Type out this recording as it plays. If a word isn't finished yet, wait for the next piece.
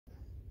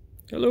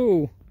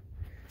Hello,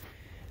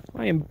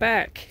 I am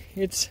back.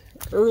 It's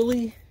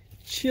early,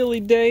 chilly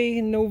day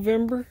in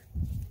November,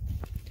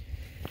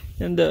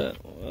 and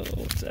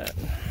what's that?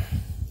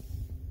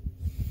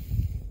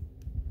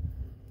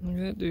 Look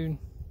at that dude.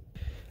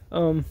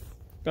 I'm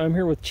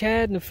here with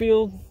Chad in the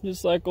field,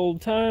 just like old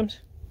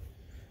times.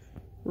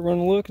 We're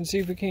gonna look and see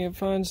if we can't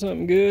find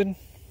something good.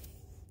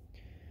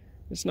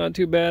 It's not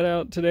too bad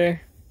out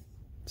today.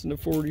 It's in the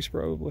 40s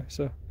probably,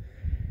 so.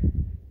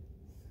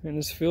 And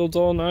this field's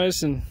all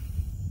nice and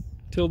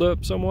tilled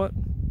up somewhat.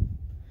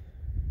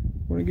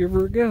 Want to give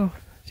her a go,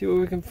 see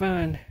what we can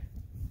find.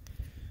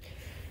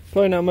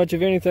 Probably not much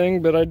of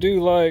anything, but I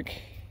do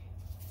like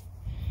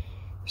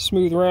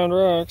smooth round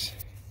rocks.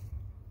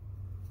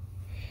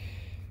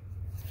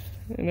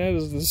 And that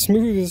is the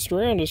smoothest,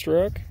 roundest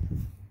rock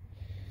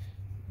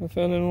I've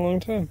found in a long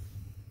time.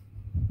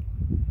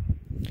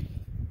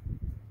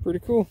 Pretty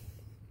cool.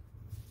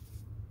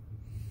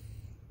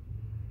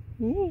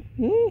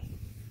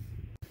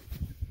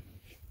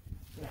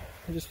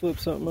 I just flipped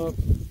something up.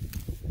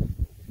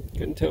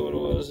 Couldn't tell what it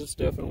was. It's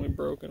definitely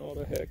broken all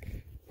the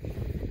heck.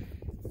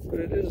 But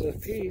it is a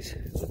piece.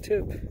 It's a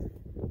tip. Man,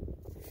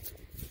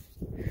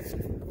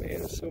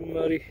 it's so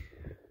muddy.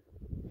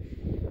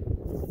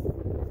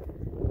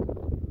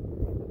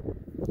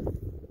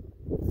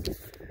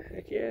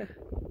 Heck yeah.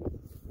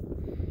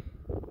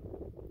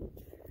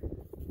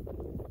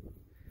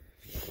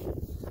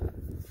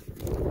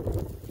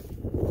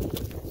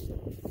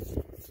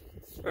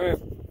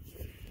 Alright.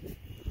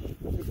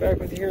 I'll be back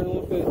with you here in a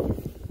little bit.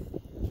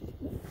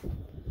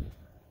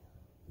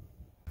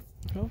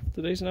 Well,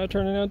 today's not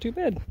turning out too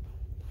bad.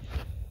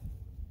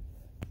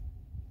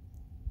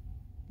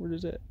 Where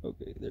is that?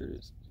 Okay, there it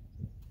is.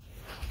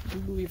 I do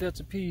believe that's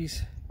a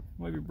piece.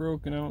 Might be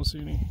broken. I don't see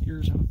any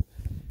ears on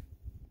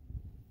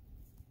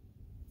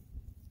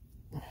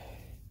it.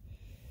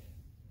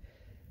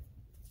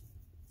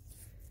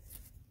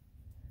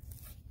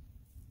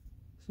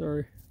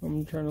 Sorry,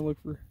 I'm trying to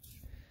look for...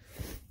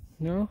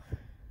 No?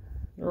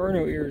 There are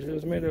no ears. It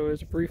was made of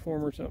as a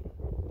preform or something.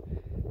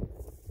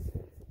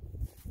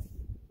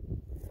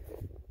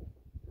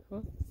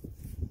 Well,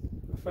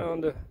 I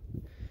found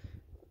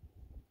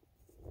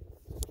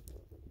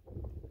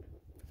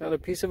a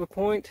piece of a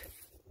point,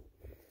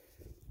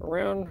 a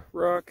round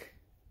rock,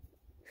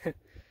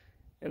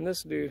 and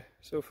this dude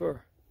so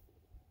far.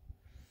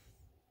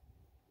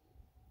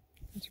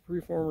 It's a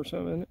preform or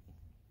something, isn't it?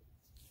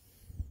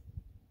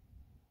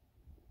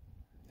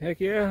 Heck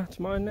yeah, it's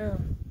mine now.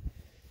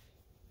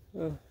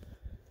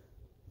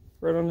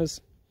 Right on this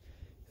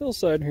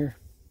hillside here.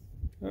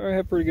 I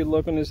had pretty good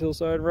luck on this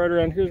hillside. Right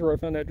around here's where I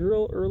found that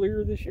drill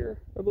earlier this year,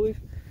 I believe.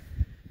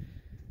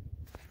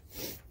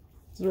 This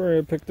is where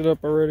I picked it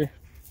up already.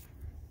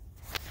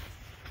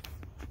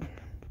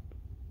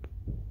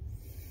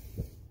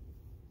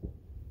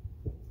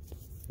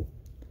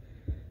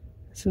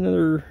 It's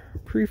another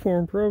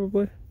preform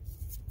probably.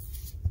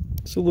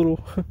 It's a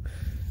little...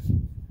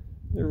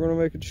 They're going to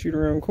make it shoot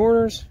around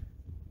corners.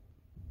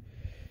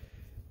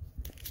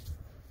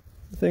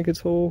 I think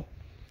it's whole.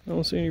 I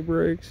don't see any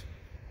breaks.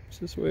 It's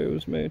this way it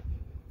was made.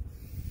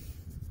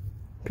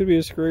 Could be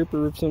a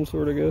scraper of some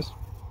sort, I guess.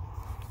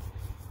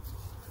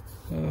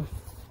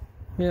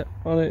 Yeah,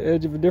 on the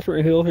edge of a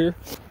different hill here.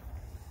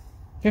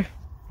 Yeah.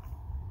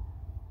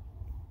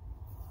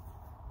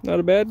 Not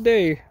a bad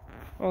day.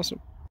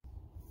 Awesome.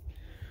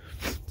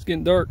 It's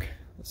getting dark.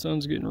 The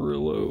sun's getting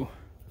real low.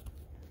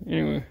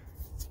 Anyway,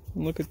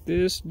 look at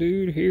this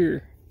dude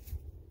here.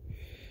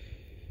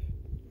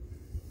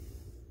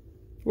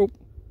 Whoa.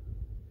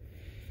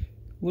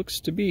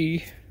 Looks to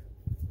be,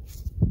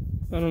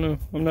 I don't know,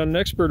 I'm not an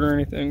expert or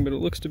anything, but it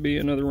looks to be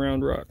another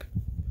round rock.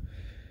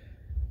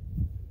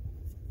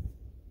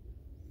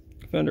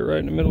 I found it right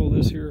in the middle of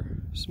this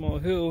here small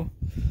hill,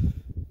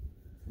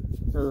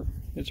 or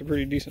it's a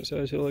pretty decent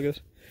sized hill, I guess.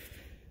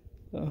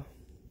 But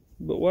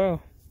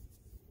wow.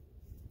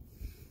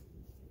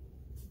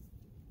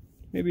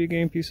 Maybe a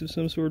game piece of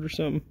some sort or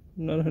something.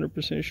 I'm not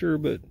 100% sure,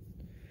 but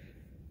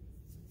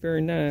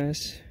very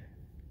nice.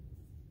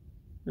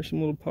 There's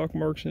some little pock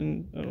marks,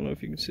 and I don't know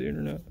if you can see it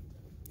or not.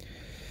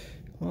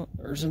 Well,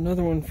 there's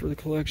another one for the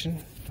collection.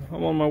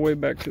 I'm on my way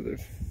back to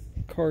the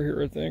car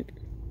here, I think.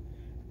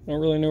 I don't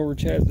really know where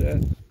Chad's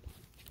at.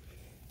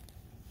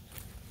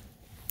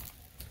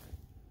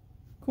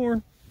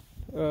 Corn.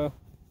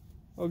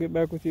 I'll get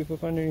back with you if I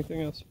find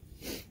anything else.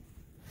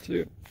 See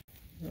you.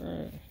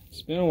 Alright,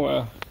 it's been a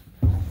while.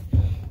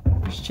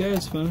 There's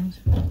Chad's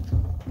finds.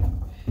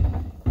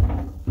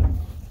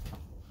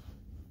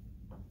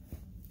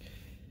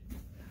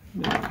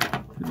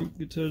 Pretty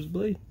good sized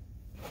blade.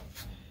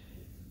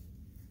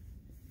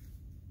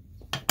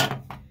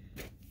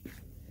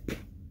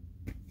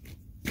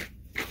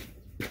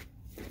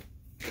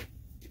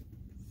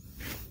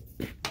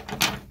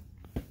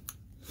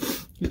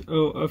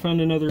 Oh, I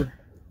found another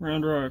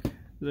round rock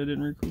that I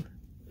didn't record.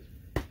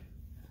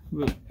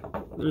 But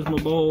there's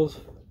my balls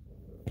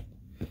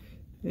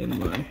and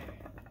my...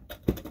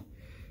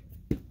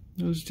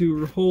 Those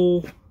two are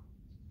whole.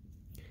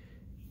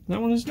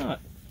 That one is not.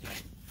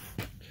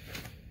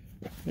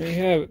 There you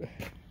have it.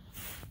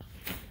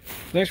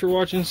 Thanks for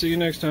watching. See you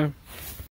next time.